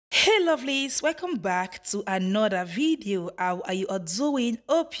Lovelies, welcome back to another video. How are you all doing?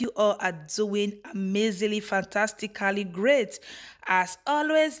 Hope you all are doing amazingly, fantastically great. As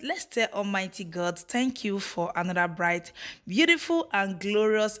always, let's tell Almighty God thank you for another bright, beautiful, and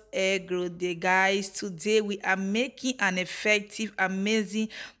glorious egg growth day, guys. Today we are making an effective, amazing,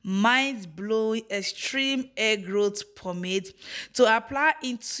 mind-blowing, extreme egg growth pomade to apply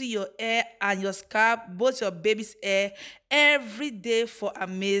into your hair and your scalp, both your baby's hair, every day for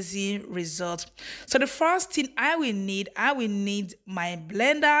amazing results. So the first thing I will need my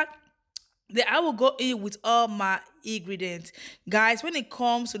blender. Then I will go in with all my ingredients. Guys, when it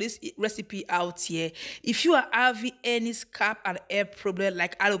comes to this recipe out here, if you are having any scalp and hair problem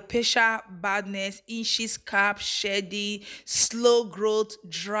like alopecia, baldness, inchy scalp, shedding, slow growth,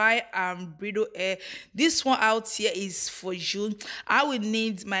 dry and brittle hair, this one out here is for you. I will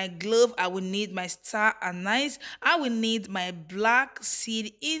need my glove, I will need my star anise, I will need my black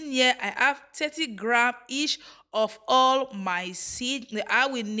seed. In here I have 30 grams each of all my seed. I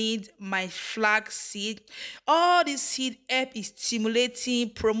will need my flax seed. All these seed help in stimulating,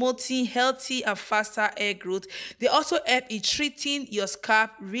 promoting healthy and faster hair growth. They also help in treating your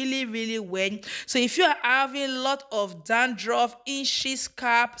scalp really well. So if you are having a lot of dandruff, inchy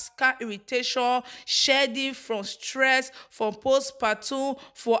scalp irritation, shedding from stress, from postpartum,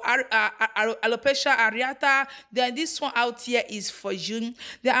 for alopecia areata, then this one out here is for you.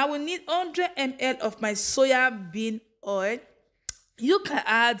 Then I will need 100 ml of my soya bean oil. You can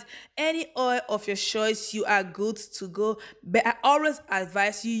add any oil of your choice, you are good to go, but I always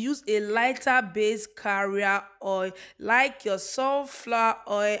advise you use a lighter base carrier oil like your sunflower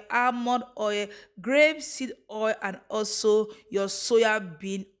oil, almond oil, grapeseed oil, and also your soya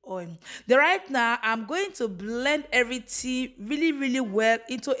bean oil. Then right now I'm going to blend everything really well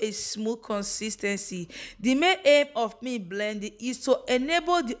into a smooth consistency. The main aim of me blending is to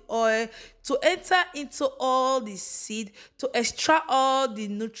enable the oil to enter into all the seed, to extract all the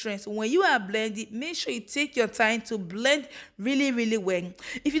nutrients. When you are blending, make sure you take your time to blend really well.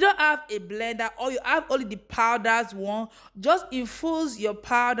 If you don't have a blender or you have only the powders one, just infuse your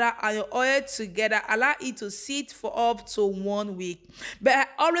powder and your oil together, allow it to sit for up to 1 week. But I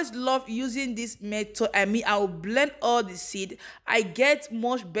always love using this method. I will blend all the seed. I get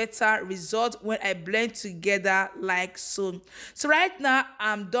much better results when I blend together like so. So right now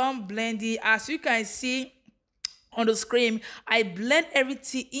I'm done blending. As you can see on the screen, I blend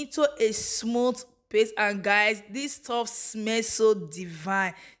everything into a smooth paste, and guys, this stuff smells so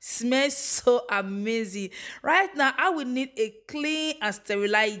divine, smells so amazing. Right now I will need a clean and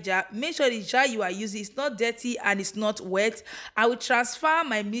sterilized jar. Make sure the jar you are using is not dirty and it's not wet. I will transfer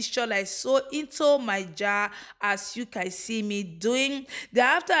my mixture like so into my jar, as you can see me doing. Then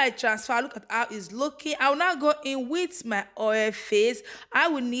after I transfer, look at how it's looking. I will now go in with my oil phase. I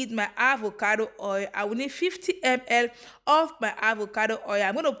will need my avocado oil. I will need 50 ml of my avocado oil.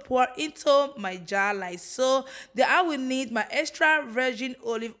 I'm going to pour into my jar like so. Then I will need my extra virgin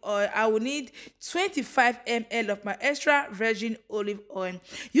olive oil. I will need 25 ml of my extra virgin olive oil.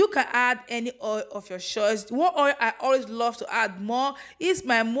 You can add any oil of your choice. One oil I always love to add more is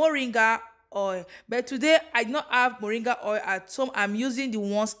my moringa oil, but today I do not have moringa oil at home. I'm using the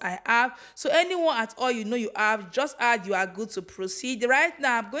ones I have. So anyone at all you know you have, just add, you are good to proceed. Right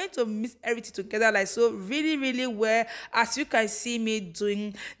now I'm going to mix everything together like so really well, as you can see me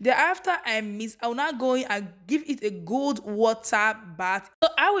doing. Then after I mix, I will now go in and give it a good water bath. So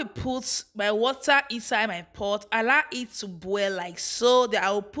I will put my water inside my pot, allow it to boil like so. Then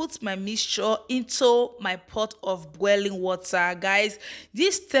I will put my mixture into my pot of boiling water. Guys,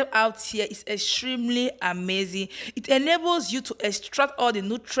 this step out here is extremely amazing. It enables you to extract all the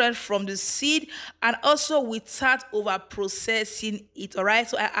nutrients from the seed and also without over processing it. All right,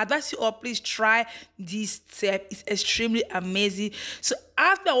 so I advise you all, please try this step. It's extremely amazing. So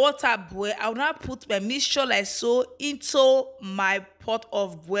after water boil, I will now put my mixture like so into my pot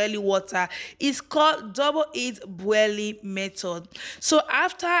of boiling water. It's called double heat boiling method. So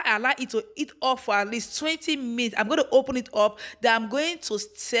after I allow it to heat up for at least 20 minutes, I'm going to open it up. Then I'm going to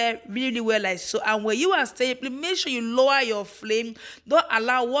stir really well like so. And when you are stirring, please make sure you lower your flame. Don't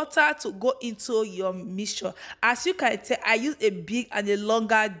allow water to go into your mixture. As you can tell, I use a big and a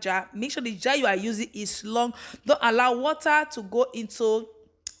longer jar. Make sure the jar you are using is long. Don't allow water to go into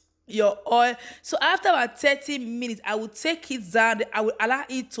your oil. So after about 30 minutes, I will take it down. I will allow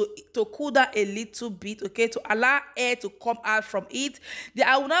it to cool down a little bit, okay, to allow air to come out from it. Then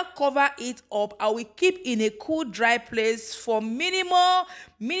I will not cover it up. I will keep in a cool, dry place for minimum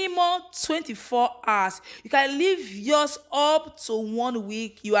 24 hours. You can leave yours up to 1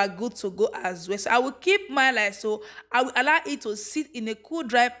 week. You are good to go as well. So I will keep mine like so. I will allow it to sit in a cool,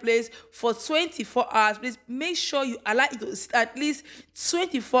 dry place for 24 hours. Please make sure you allow it to sit at least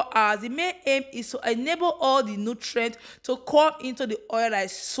 24 hours. The main aim is to enable all the nutrients to come into the oil like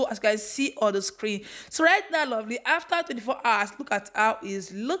so, as you can see on the screen. So right now, lovely, after 24 hours, look at how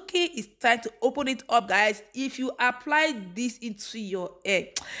it's looking. It's time to open it up, guys. If you apply this into your hair,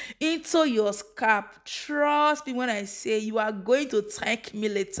 into your scalp, trust me when I say you are going to thank me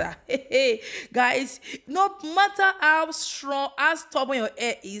later. Hey, guys, no matter how strong, how stubborn your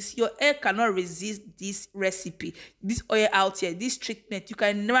hair is, your hair cannot resist this recipe, this oil out here, this treatment. You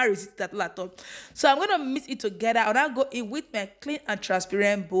can never resist that at all. So I'm going to mix it together. I'll now go in with my clean and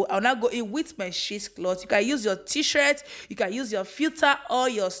transparent bowl. I'll now go in with my cheesecloth. You can use your t-shirt, you can use your filter or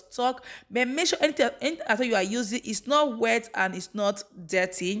your stock, but make sure anything after you are using is not wet and it's not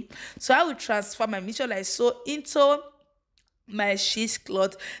dirty. So I will transfer my mixture like so into my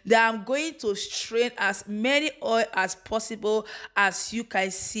cheesecloth. That I'm going to strain as many oil as possible, as you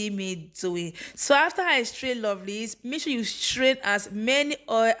can see me doing. So after I strain, lovelies, make sure you strain as many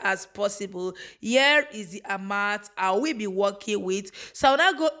oil as possible. Here is the amount I will be working with. So I'll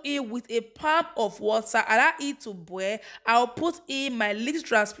now go in with a palm of water, allow it to boil. I'll put in my little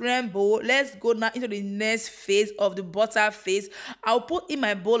transparent bowl. Let's go now into the next phase of the butter phase. I'll put in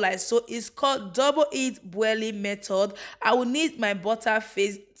my bowl like so. It's called double it boiling method. I will need my butter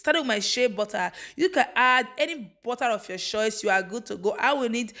phase. Starting with my shea butter, you can add any butter of your choice. You are good to go. I will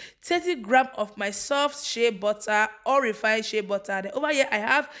need 30 grams of my soft shea butter or refined shea butter. Then over here I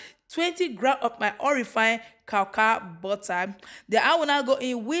have 20 grams of my unrefined cacao butter. Then I will now go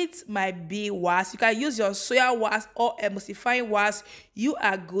in with my bee wax. You can use your soya wax or emulsifying wax. You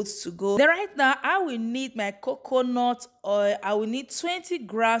are good to go. Then right now I will need my coconut oil. I will need 20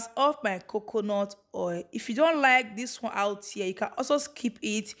 grams of my coconut oil. If you don't like this one out here, you can also skip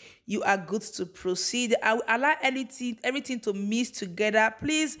it. You are good to proceed. I will allow everything to mix together.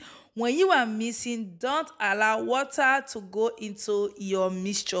 Please, when you are mixing, don't allow water to go into your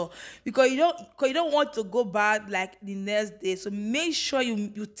mixture, because you don't want to go bad like the next day. So make sure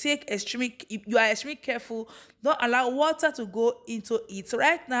you are extremely careful. Don't allow water to go into it. So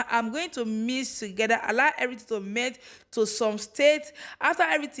right now I'm going to mix together, allow everything to melt to some state. After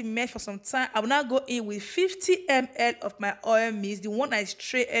everything melts for some time, I will now go in with 50 ml of my oil mix, the one I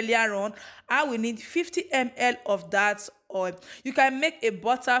strained earlier on. I will need 50 ml of that oil. You can make a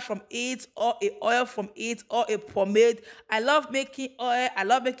butter from it, or a oil from it, or a pomade. I love making oil. I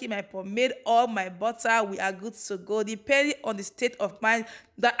love making my pomade or my butter. We are good to go, depending on the state of mind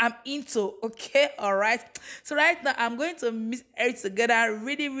that I'm into. Okay, all right. So right now I'm going to mix everything together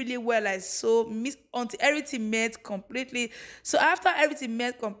really well, like so. Mix until everything melts completely. So after everything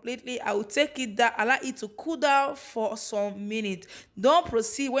melts completely, I will take it down, allow it to cool down for some minutes. Don't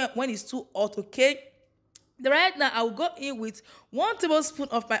proceed when it's too hot, okay? Right now I will go in with 1 tablespoon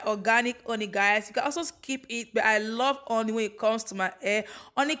of my organic honey, guys. You can also skip it, but I love honey when it comes to my hair.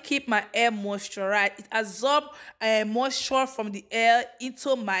 Honey keep my hair moisturized. It absorbs moisture from the air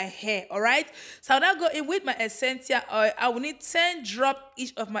into my hair. All right, so I'll now go in with my essential oil. I will need 10 drops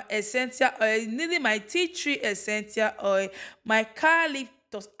each of my essential oil, needing my tea tree essential oil, my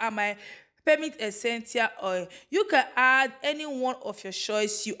eucalyptus, and my peppermint essential oil. You can add any one of your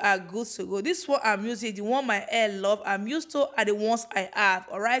choice. You are good to go. This one I'm using, the one my hair love, I'm used to, are the ones I have.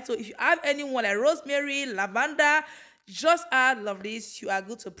 All right, so if you have anyone like rosemary, lavender, just add lovelies. You are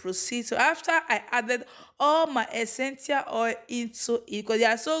good to proceed. So after I added all my essential oil into it, because they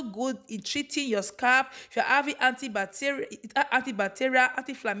are so good in treating your scalp. If you're having antibacterial,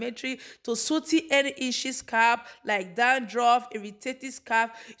 anti-inflammatory, to soothing any itchy scalp like dandruff, irritated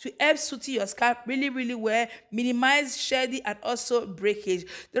scalp, to help soothing your scalp really well, minimize shedding and also breakage.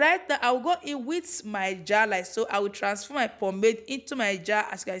 Right now I will go in with my jar like so. I will transfer my pomade into my jar,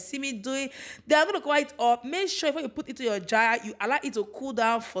 as you can see me doing. Then I'm going to cover it up. Make sure before you put it into your jar, you allow it to cool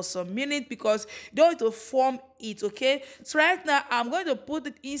down for some minutes, because you don't want to form it. Okay, so right now I'm going to put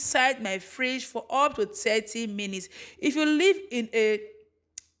it inside my fridge for up to 30 minutes. If you live in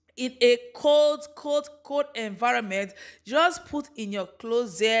a cold cold environment, just put in your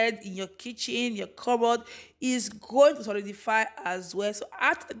closet, in your kitchen, your cupboard, is going to solidify as well. So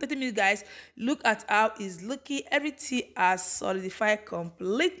after 30 minutes, guys, look at how it's looking. Everything has solidified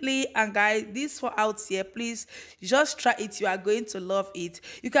completely. And guys, this one out here, please just try it. You are going to love it.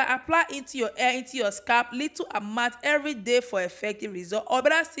 You can apply into your hair, into your scalp, little amount every day for effective result. Or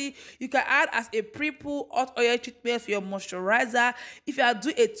better still, you can add as a pre-poo hot oil treatment for your moisturizer. If you are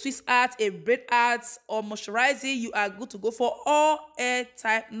doing a twist art, a braid art, or moisturizing, you are good to go for all hair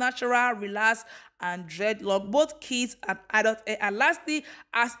type, natural, relax, and dreadlock, both kids and adult hair. And lastly,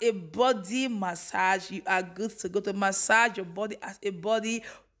 as a body massage, you are good to go to massage your body as a body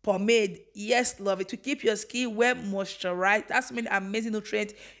pomade. Yes, love it, to keep your skin well moisturized. That's many amazing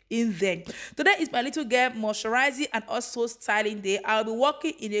nutrients in there. Today is my little girl moisturizing and also styling day. I'll be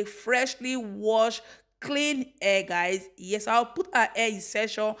working in a freshly washed clean hair, guys. Yes, I'll put her hair in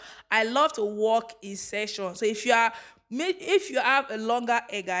session. I love to work in session. So if you have a longer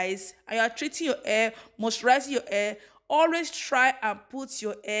hair, guys, and you are treating your hair, moisturizing your hair, always try and put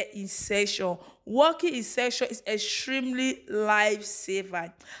your hair in session. Working in session is extremely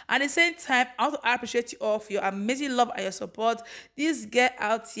lifesaver. At the same time, I want to appreciate you all for your amazing love and your support. This girl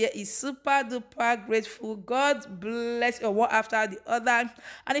out here is super duper grateful. God bless you one after the other.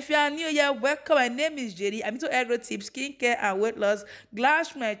 And if you are new here, welcome. My name is JD. I'm into hair growth tips, skincare, and weight loss. Glad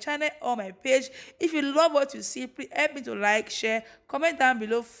to my channel or my page. If you love what you see, please help me to like, share, comment down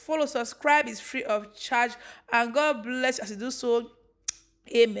below, follow, subscribe. It's free of charge. And God bless you as you do so.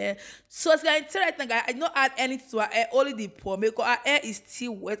 Amen. So as you can tell right now, guys, I don't add anything to her hair, only the pomade, because her hair is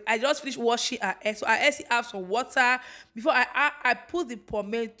still wet. I just finished washing her hair, so her hair still have some water before I put the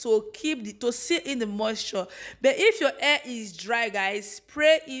pomade to seal in the moisture. But if your hair is dry, guys,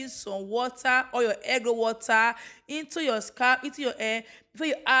 spray in some water or your hair grow water into your scalp, into your hair, before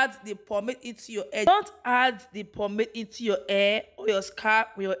you add the pomade into your hair. Don't add the pomade into your hair or your scalp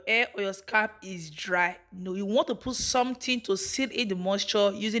when your hair or your scalp is dry. No, you want to put something to seal in the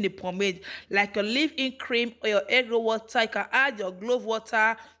moisture using the pomade, like your leave-in cream or your hair grow water. You can add your glove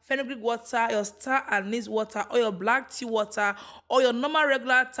water, fenugreek water, your star anise water, or your black tea water, or your normal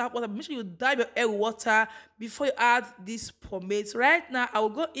regular tap water. Make sure you dab your hair with water before you add this pomade. So right now, I will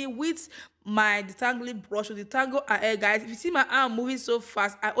go in with my detangling brush to detangle her hair, guys. If you see my arm moving so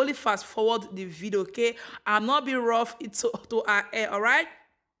fast, I only fast forward the video, okay? I'm not being rough to her hair, all right?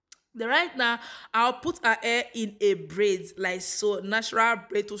 Then right now, I'll put her hair in a braid, like so, natural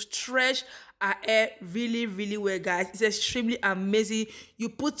braid to stretch her hair really, really well, guys. It's extremely amazing. You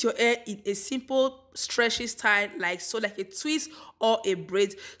put your hair in a simple stretchy style, like so, like a twist or a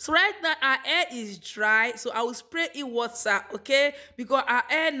braid. So right now, our hair is dry, so I will spray in water, okay? Because our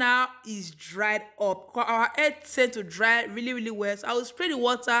hair now is dried up. Because our hair tend to dry really, really well. So I will spray the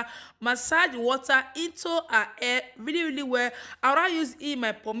water, massage the water into our hair really, really well. I'll now use in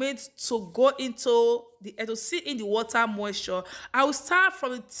my pomade to go into the hair to see in the water moisture. I will start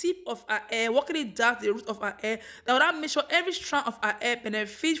from the tip of her hair, working it down to the root of her hair. That will now make sure every strand of her hair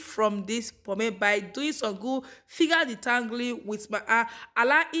benefit from this pomade by doing some good finger detangling with my hair,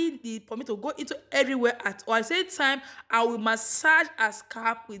 allowing the pomade to go into everywhere at all. At the same time, I will massage her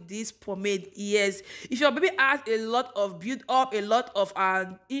scalp with this pomade. Yes, if your baby has a lot of build up, a lot of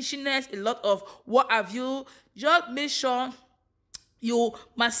itchiness, a lot of what have you, just make sure you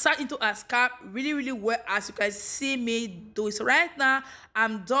massage into her scalp really, really well, as you can see me do it. So right now,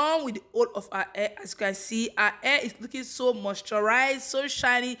 I'm done with the whole of her hair. As you can see, her hair is looking so moisturized, so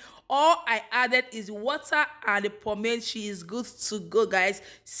shiny. All I added is water and the pomade. She is good to go, guys.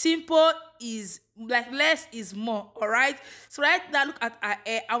 Simple is like less is more, all right? So right now, look at her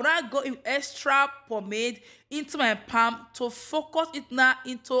hair. I will now go in extra pomade into my palm to focus it now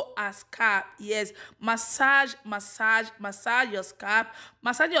into her scalp. Yes, massage, massage, massage your scalp.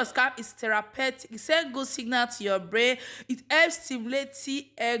 Massage your scalp is therapeutic. It sends good signal to your brain. It helps stimulating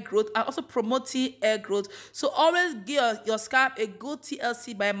hair growth and also promoting hair growth. So always give your scalp a good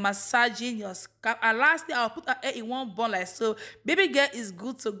TLC by massaging your scalp. And lastly, I'll put her hair in one bun like so. Baby girl is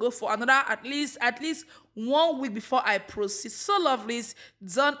good to go for another at least 1 week before I proceed. So lovely, it's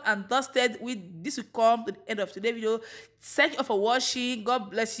done and dusted. With this will come to the end of today's video. Thank you all for watching.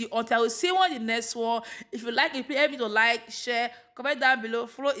 God bless you. Until I will see you on the next one. If you like it, please help me to like, share, comment down below.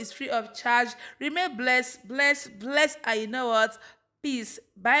 Follow is free of charge. Remain blessed, blessed, blessed. And you know what? Peace.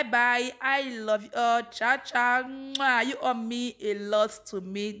 Bye bye. I love you all. Ciao, ciao. Mwah. You owe me a lot to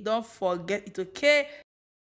me. Don't forget it, okay?